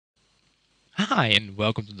Hi and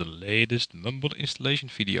welcome to the latest Mumble installation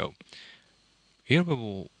video. Here we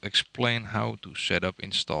will explain how to set up,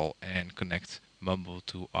 install and connect Mumble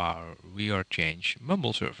to our WeAreChange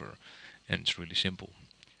Mumble server. And it's really simple.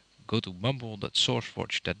 Go to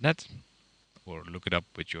mumble.sourceforge.net or look it up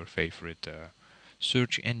with your favorite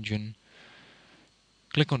search engine.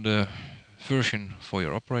 Click on the version for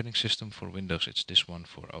your operating system. For Windows it's this one,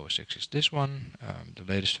 for OS X it's this one. The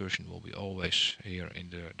latest version will be always here in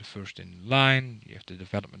the first in line. You have the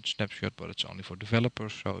development snapshot, but it's only for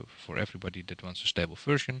developers, so for everybody that wants a stable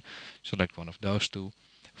version, select one of those two.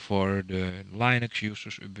 For the Linux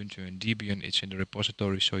users, Ubuntu and Debian, it's in the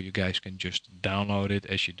repository, so you guys can just download it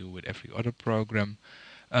as you do with every other program.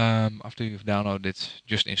 After you've downloaded it,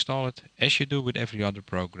 just install it as you do with every other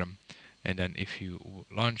program. And then if you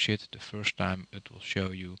launch it the first time, it will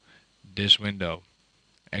show you this window.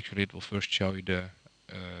 Actually, it will first show you the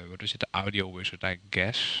what is it, the audio wizard, I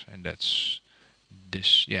guess, and that's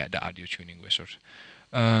this, yeah, the audio tuning wizard.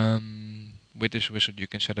 With this wizard, you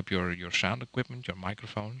can set up your sound equipment, your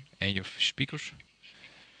microphone, and your speakers.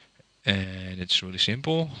 And it's really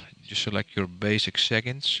simple. Just select your basic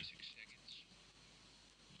settings.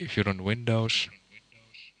 If you're on Windows,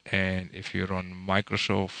 and if you're on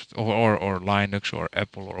Microsoft or Linux or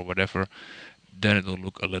Apple or whatever, then it will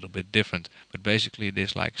look a little bit different. But basically it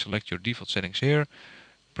is like select your default settings here,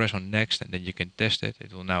 press on next, and then you can test it.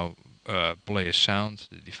 It will now play a sound,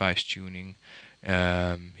 the device tuning.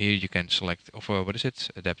 Here you can select, or what is it,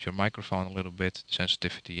 adapt your microphone a little bit,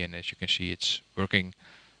 sensitivity, and as you can see it's working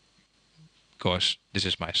because this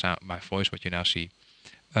is my sound, my voice, what you now see.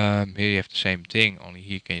 Here you have the same thing, only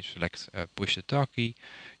here can you select push the talk key.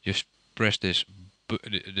 Just press this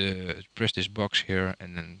press this box here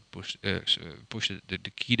and then push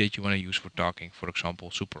the key that you want to use for talking. For example,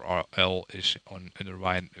 Super L is on under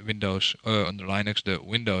Windows, under Linux, the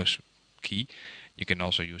Windows key. You can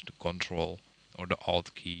also use the Control or the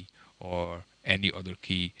Alt key or any other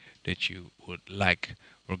key that you would like.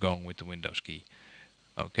 We're going with the Windows key.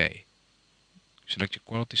 Okay. Select your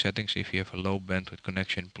quality settings. If you have a low bandwidth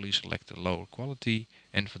connection, please select the lower quality.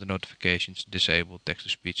 And for the notifications, disable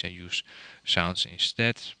text-to-speech and use sounds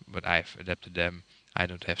instead. But I've adapted them. I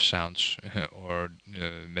don't have sounds or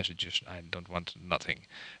messages. I don't want nothing.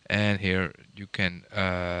 And here you can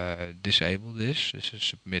disable this. This is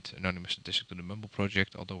submit anonymous statistics to the Mumble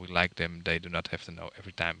project. Although we like them, they do not have to know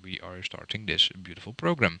every time we are starting this beautiful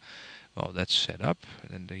program. Well, that's set up,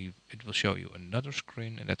 and then it will show you another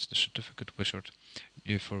screen, and that's the certificate wizard.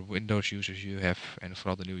 For Windows users, you have, and for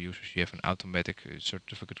all the new users, you have an automatic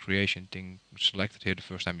certificate creation thing selected here the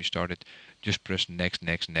first time you start it. Just press next,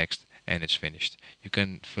 next, next, and it's finished. You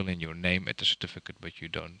can fill in your name at the certificate, but you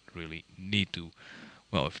don't really need to.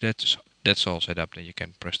 Well, if that's all set up, then you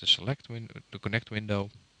can press the the connect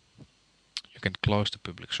window. You can close the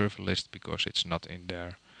public server list because it's not in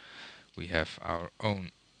there. We have our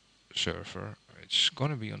own server. It's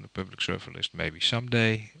gonna be on the public server list maybe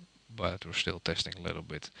someday, but we're still testing a little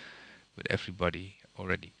bit. But everybody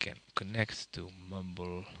already can connect to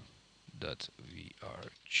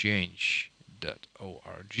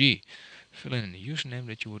mumble.wearechange.org. Fill in the username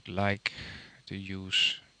that you would like to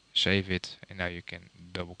use, save it, and now you can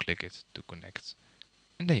double click it to connect.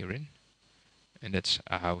 And then you're in. And that's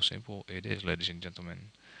how simple it is, ladies and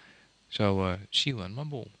gentlemen. So see you on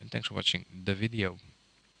Mumble, and thanks for watching the video.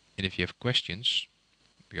 And if you have questions,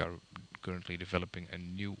 we are currently developing a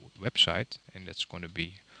new website, and that's going to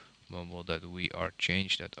be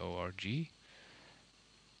mumble.wearechange.org.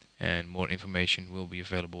 And more information will be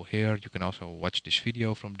available here. You can also watch this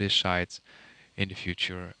video from this site in the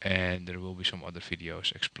future, and there will be some other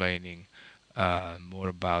videos explaining more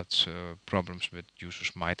about problems that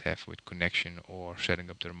users might have with connection or setting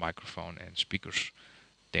up their microphone and speakers.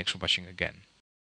 Thanks for watching again.